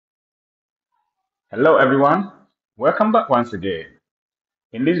Hello everyone, welcome back once again.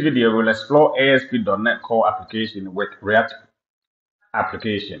 In this video, we'll explore ASP.NET Core application with React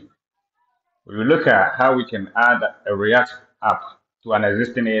application. We will look at how we can add a React app to an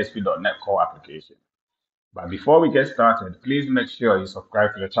existing ASP.NET Core application. But before we get started, please make sure you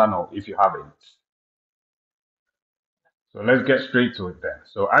subscribe to the channel if you haven't. So let's get straight to it then.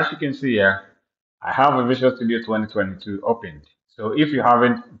 So as you can see here, I have a Visual Studio 2022 opened. So if you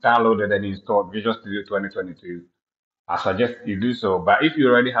haven't downloaded and installed Visual Studio 2022, I suggest you do so. But if you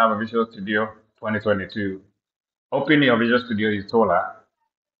already have a Visual Studio 2022, open your Visual Studio installer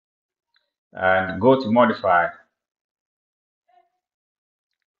and go to Modify.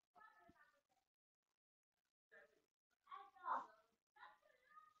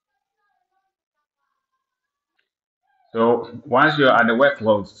 So once you're at the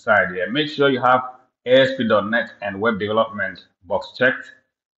workloads side here, make sure you have ASP.NET and web development box checked,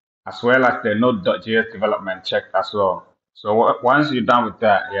 as well as the Node.js development checked as well. So once you're done with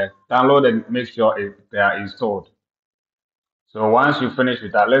that, yeah, download and make sure they are installed. So once you finish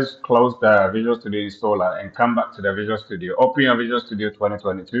with that, let's close the Visual Studio installer and come back to the Visual Studio. Open your Visual Studio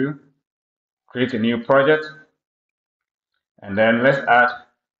 2022, create a new project, and then let's add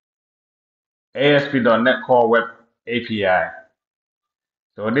ASP.NET Core Web API.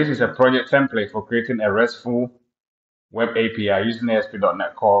 So this is a project template for creating a RESTful web API using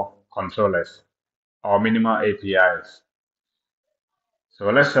ASP.NET Core controllers or minimal APIs. So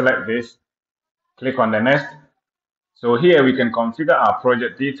let's select this, click on the next. So here we can configure our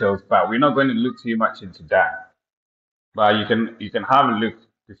project details, but we're not going to look too much into that. But you can have a look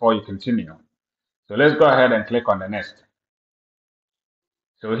before you continue. So let's go ahead and click on the next.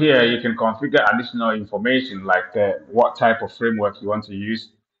 So here you can configure additional information like what type of framework you want to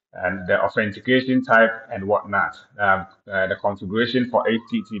use and the authentication type and whatnot. The configuration for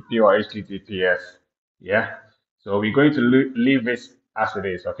HTTP or HTTPS. Yeah. So we're going to leave this as it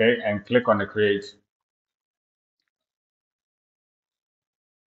is, okay, and click on the create.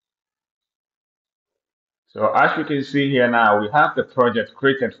 So as you can see here now, we have the project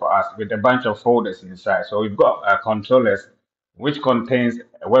created for us with a bunch of folders inside. So we've got controllers, which contains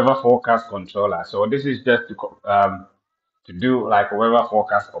a weather forecast controller. So this is just to do like weather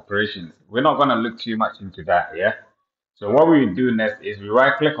forecast operations. We're not going to look too much into that, yeah. So what we do next is we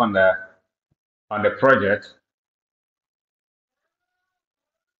right click on the project,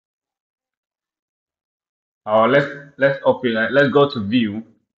 or let's open let's go to view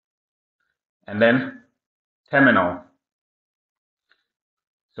and then terminal.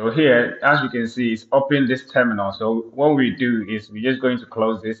 So here, as you can see, it's open this terminal. So what we do is we're just going to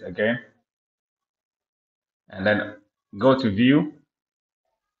close this again and then go to view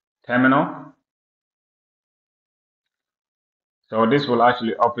terminal. So this will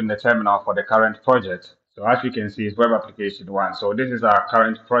actually open the terminal for the current project. So as you can see, it's web application 1. So this is our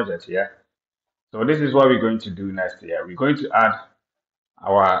current project here. So this is what we're going to do next here. We're going to add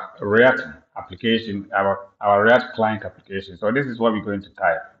our React application, our React client application. So this is what we're going to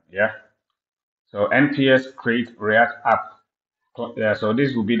type. Yeah. So nps create React app. Yeah, so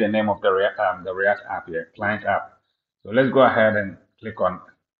this will be the name of the React app here, client app. So let's go ahead and click on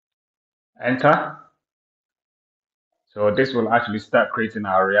enter. So this will actually start creating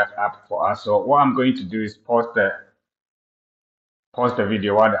our React app for us. So what I'm going to do is pause the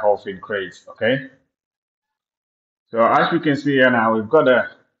video while the whole thing creates. Okay. So as we can see here now, we've got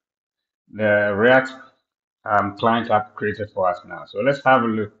the React client app created for us now. So let's have a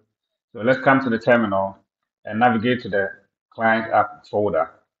look. So let's come to the terminal and navigate to the client app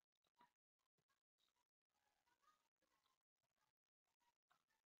folder.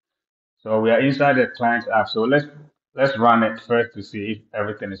 So we are inside the client app. So let's run it first to see if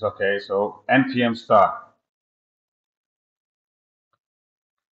everything is okay. So npm start.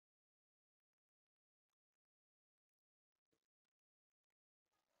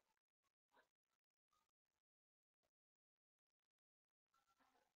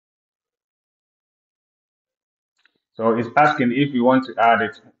 So it's asking if you want to add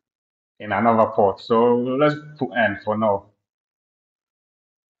it in another port. So let's put n for now.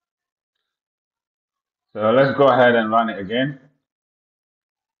 So let's go ahead and run it again.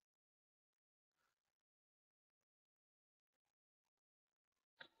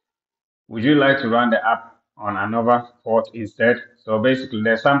 Would you like to run the app on another port instead? So basically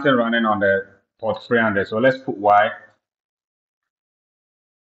there's something running on the port 300. So let's put Y.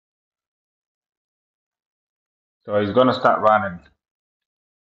 So it's going to start running.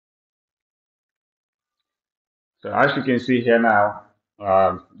 So as you can see here now,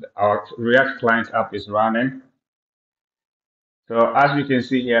 our React client app is running. So as you can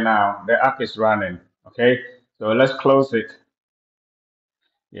see here now, the app is running. Okay, so let's close it.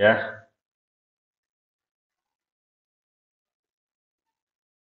 Yeah.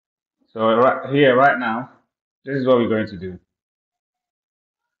 So right here, right now, this is what we're going to do.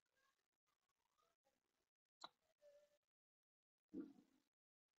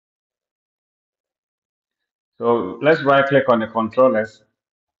 So let's right click on the controllers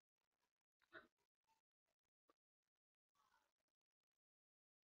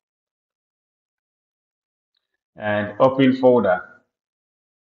and open folder.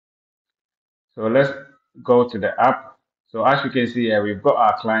 So let's go to the app. So as you can see here, we've got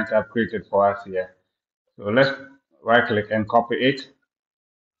our client app created for us here. So let's right click and copy it.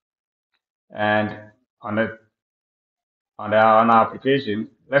 And on the on our application,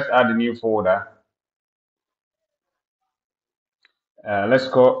 let's add a new folder. Let's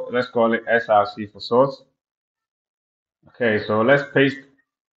call it SRC for source. Okay, so let's paste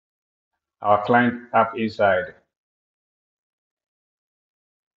our client app inside.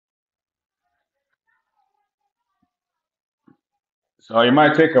 So it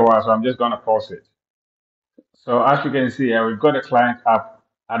might take a while, so I'm just gonna pause it. So as you can see here, we've got a client app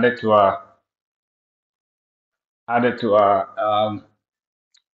added to our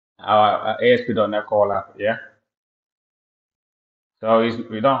ASP.NET Core app. Yeah. So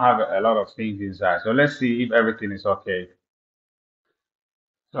we don't have a lot of things inside. So let's see if everything is okay.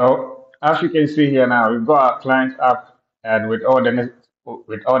 So as you can see here now, we've got our client app and with all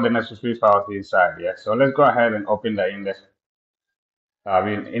the necessary files inside. Yeah. So let's go ahead and open the index.js.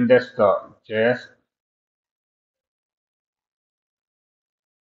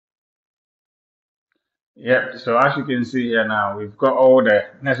 Yep. So as you can see here now, we've got all the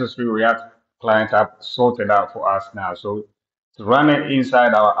necessary React client app sorted out for us now. So to run it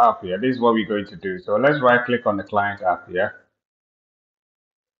inside our app here, this is what we're going to do. So let's right click on the client app here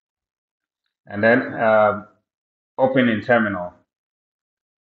and then open in terminal.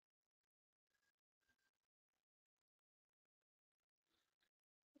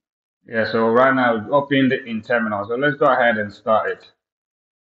 Yeah, so right now we've opened it in terminal. So let's go ahead and start it.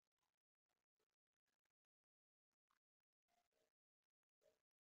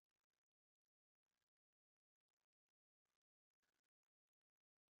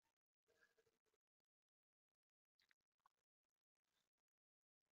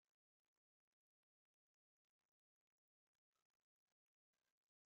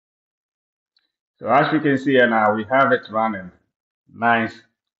 So as you can see here now, we have it running nice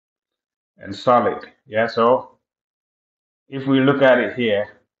and solid. Yeah, so if we look at it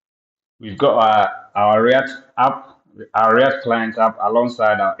here, we've got our React app, our React client app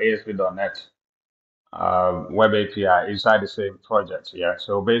alongside our ASP.NET web API inside the same project. Yeah,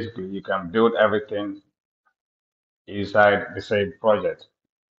 so basically you can build everything inside the same project.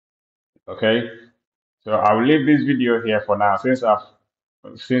 Okay, so I'll leave this video here for now since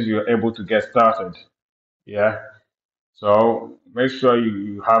you're able to get started. Yeah, so make sure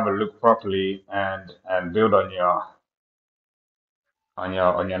you have a look properly and build on your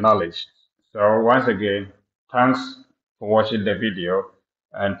knowledge. So once again, thanks for watching the video,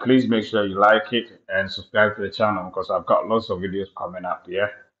 and please make sure you like it and subscribe to the channel because I've got lots of videos coming up. Yeah.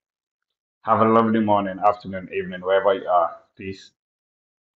 Have a lovely morning, afternoon, evening, wherever you are. Peace.